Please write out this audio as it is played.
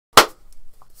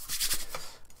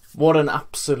What an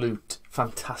absolute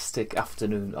fantastic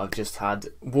afternoon I've just had.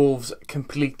 Wolves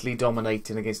completely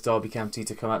dominating against Derby County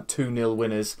to come out 2-0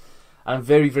 winners. And I'm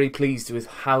very, very pleased with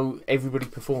how everybody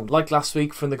performed. Like last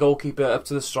week, from the goalkeeper up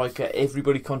to the striker,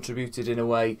 everybody contributed in a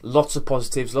way. Lots of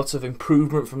positives, lots of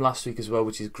improvement from last week as well,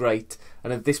 which is great.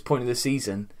 And at this point of the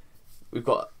season, we've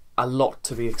got a lot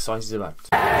to be excited about.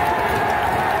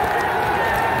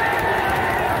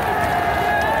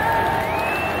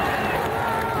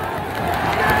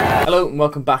 Hello and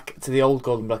welcome back to the Old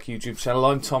Gold and Black YouTube channel.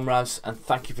 I'm Tom Rouse and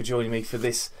thank you for joining me for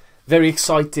this very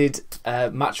excited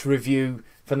match review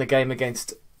from the game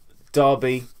against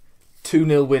Derby.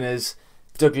 2-0 winners,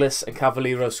 Douglas and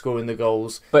Cavaleiro scoring the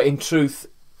goals. But in truth,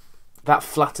 that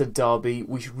flattered Derby.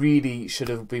 We really should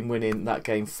have been winning that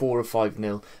game 4 or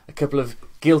 5-0. A couple of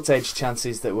gilt-edged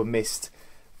chances that were missed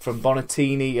from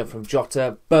Bonatini and from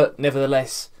Jota, but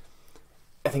nevertheless,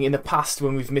 I think in the past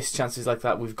when we've missed chances like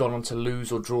that, we've gone on to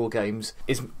lose or draw games.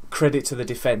 Is credit to the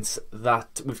defence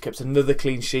that we've kept another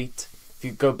clean sheet. If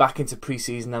you go back into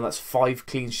pre-season now, that's 5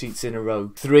 clean sheets in a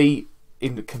row. 3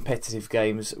 in competitive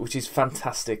games, which is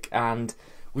fantastic. And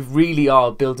we really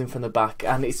are building from the back,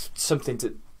 and it's something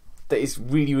that is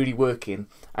really, really working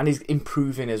and is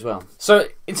improving as well. So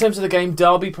in terms of the game,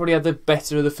 Derby probably had the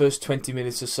better of the first 20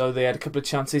 minutes or so. They had a couple of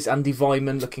chances. Andy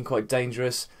Weimann looking quite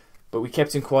dangerous, but we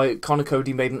kept him quiet. Conor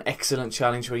Coady made an excellent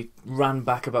challenge where he ran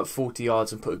back about 40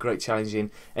 yards and put a great challenge in.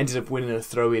 Ended up winning a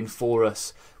throw-in for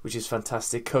us, which is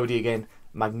fantastic. Coady again,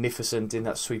 magnificent in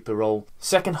that sweeper role.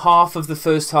 Second half of the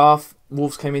first half,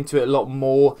 Wolves came into it a lot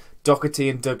more. Doherty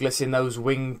and Douglas in those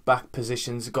wing-back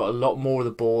positions got a lot more of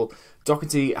the ball.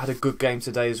 Doherty had a good game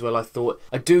today as well, I thought.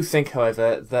 I do think,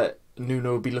 however, that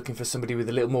Nuno will be looking for somebody with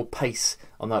a little more pace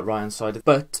on that right-hand side.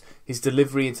 But his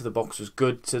delivery into the box was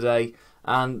good today,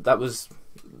 and that was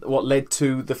what led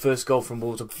to the first goal from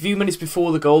Wolves. A few minutes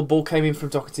before the goal, ball came in from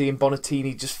Doherty and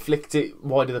Bonatini just flicked it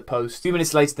wide of the post. A few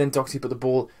minutes later, then Doherty put the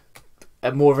ball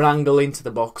at more of an angle into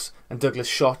the box, and Douglas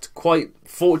shot, quite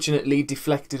fortunately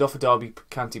deflected off a Derby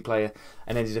County player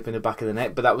and ended up in the back of the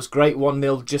net. But that was great,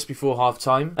 1-0 just before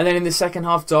half-time. And then in the second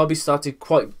half, Derby started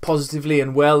quite positively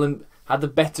and well and had the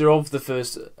better of the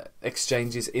first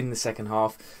exchanges in the second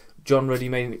half. John Ruddy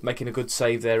making a good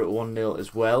save there at 1-0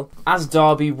 as well. As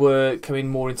Derby were coming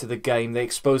more into the game, they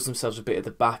exposed themselves a bit at the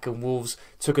back, and Wolves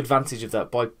took advantage of that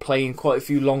by playing quite a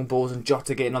few long balls and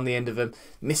Jota getting on the end of them,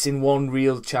 missing one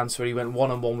real chance where he went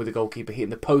one-on-one with the goalkeeper, hitting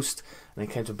the post, and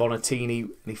then came to Bonatini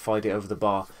and he fired it over the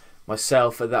bar.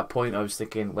 Myself, at that point, I was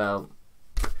thinking, well,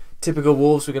 typical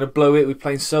Wolves, we're going to blow it, we're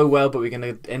playing so well, but we're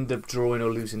going to end up drawing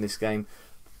or losing this game.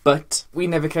 But we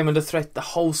never came under threat. The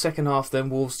whole second half then,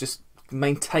 Wolves just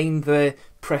maintained their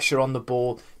pressure on the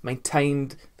ball,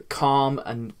 maintained the calm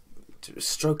and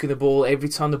stroking the ball. Every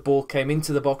time the ball came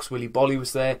into the box, Willy Boly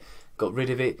was there, got rid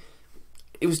of it.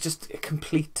 It was just a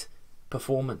complete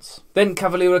performance. Then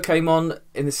Cavaleiro came on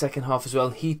in the second half as well,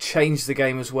 and he changed the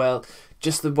game as well.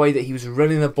 Just the way that he was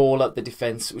running the ball up the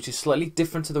defence, which is slightly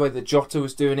different to the way that Jota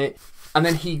was doing it. And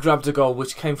then he grabbed a goal,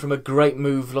 which came from a great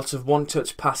move, lots of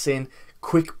one-touch passing,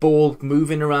 quick ball,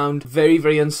 moving around, very,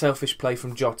 very unselfish play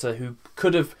from Jota, who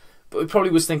could have, but he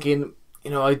probably was thinking, you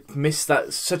know, I missed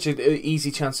that, such an easy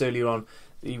chance earlier on.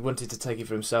 He wanted to take it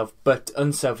for himself, but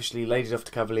unselfishly laid it off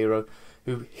to Cavaleiro,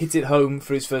 who hit it home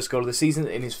for his first goal of the season,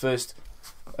 in his first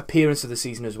appearance of the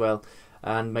season as well,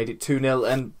 and made it 2-0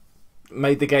 and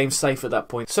made the game safe at that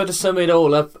point. So to sum it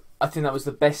all up, I think that was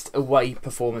the best away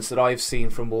performance that I've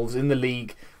seen from Wolves in the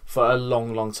league for a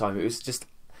long, long time. It was just,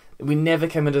 we never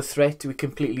came under threat. We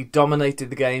completely dominated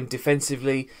the game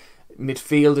defensively,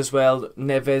 midfield as well.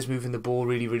 Neves moving the ball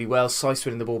really, really well. Saiss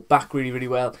winning the ball back really, really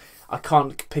well. I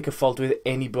can't pick a fault with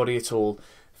anybody at all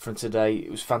from today. It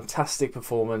was a fantastic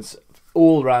performance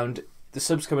all round. The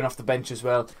subs coming off the bench as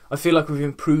well. I feel like we've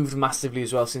improved massively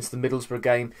as well since the Middlesbrough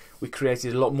game. We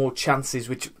created a lot more chances,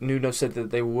 which Nuno said that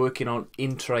they were working on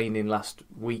in training last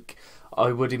week.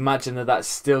 I would imagine that that's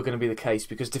still going to be the case,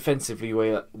 because defensively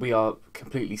we are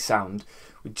completely sound.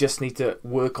 We just need to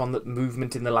work on the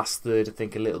movement in the last third, I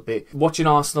think, a little bit. Watching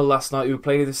Arsenal last night, who were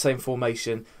playing in the same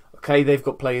formation. Okay, they've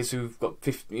got players who've got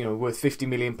worth £50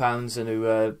 million and who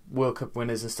are World Cup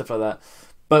winners and stuff like that.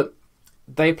 But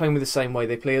they're playing with the same way.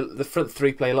 They play, the front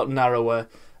three play a lot narrower,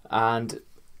 and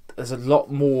there's a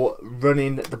lot more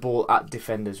running the ball at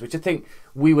defenders, which I think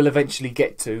we will eventually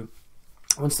get to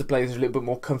once the players are a little bit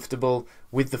more comfortable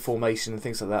with the formation and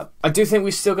things like that. I do think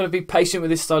we're still going to be patient with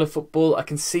this style of football. I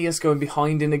can see us going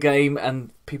behind in the game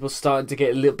and people starting to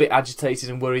get a little bit agitated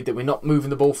and worried that we're not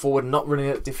moving the ball forward and not running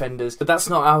at defenders. But that's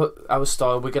not our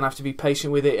style. We're going to have to be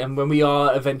patient with it, and when we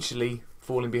are eventually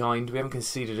falling behind. We haven't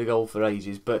conceded a goal for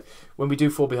ages, but when we do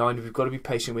fall behind, we've got to be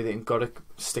patient with it and got to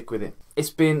stick with it. It's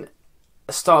been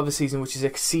a start of the season which has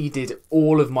exceeded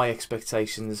all of my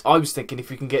expectations. I was thinking if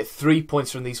we can get 3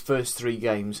 points from these first 3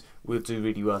 games, we'll do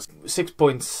really well. 6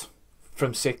 points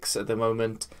from 6 at the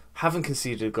moment. Haven't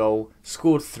conceded a goal,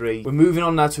 scored 3. We're moving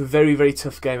on now to a very, very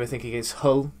tough game, I think, against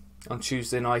Hull on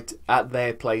Tuesday night at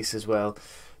their place as well.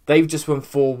 They've just won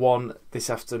 4-1 this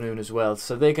afternoon as well,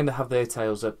 so they're going to have their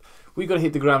tails up. We've got to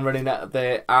hit the ground running out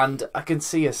there, and I can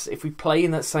see us, if we play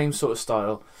in that same sort of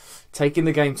style, taking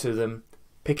the game to them,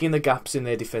 picking the gaps in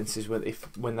their defences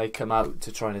when they come out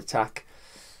to try and attack.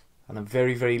 And I'm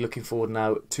very, very looking forward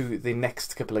now to the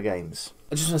next couple of games.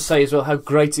 I just want to say as well how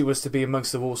great it was to be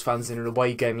amongst the Wolves fans in an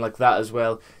away game like that as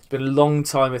well. It's been a long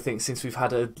time, I think, since we've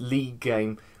had a league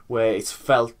game where it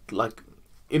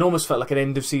almost felt like an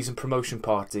end of season promotion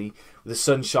party with the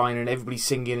sun shining and everybody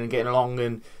singing and getting along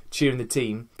and cheering the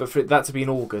team. But for that to be in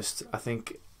August, I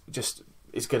think just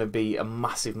is going to be a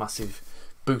massive, massive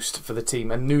boost for the team.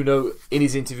 And Nuno, in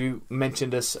his interview,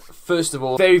 mentioned us, first of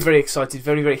all, very, very excited,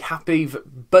 very, very happy,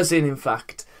 buzzing in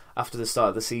fact, after the start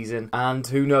of the season. And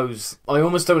who knows, I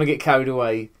almost don't want to get carried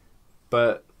away,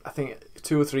 but I think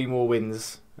 2 or 3 more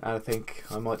wins and I think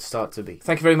I might start to be.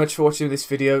 Thank you very much for watching this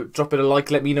video. Drop it a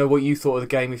like, let me know what you thought of the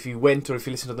game if you went or if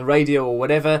you listened on the radio or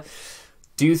whatever.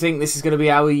 Do you think this is going to be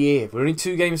our year? We're only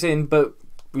 2 games in, but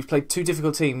we've played 2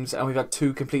 difficult teams and we've had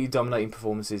 2 completely dominating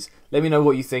performances. Let me know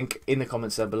what you think in the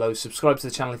comments down below. Subscribe to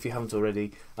the channel if you haven't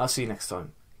already. I'll see you next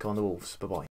time. Go on the Wolves. Bye-bye.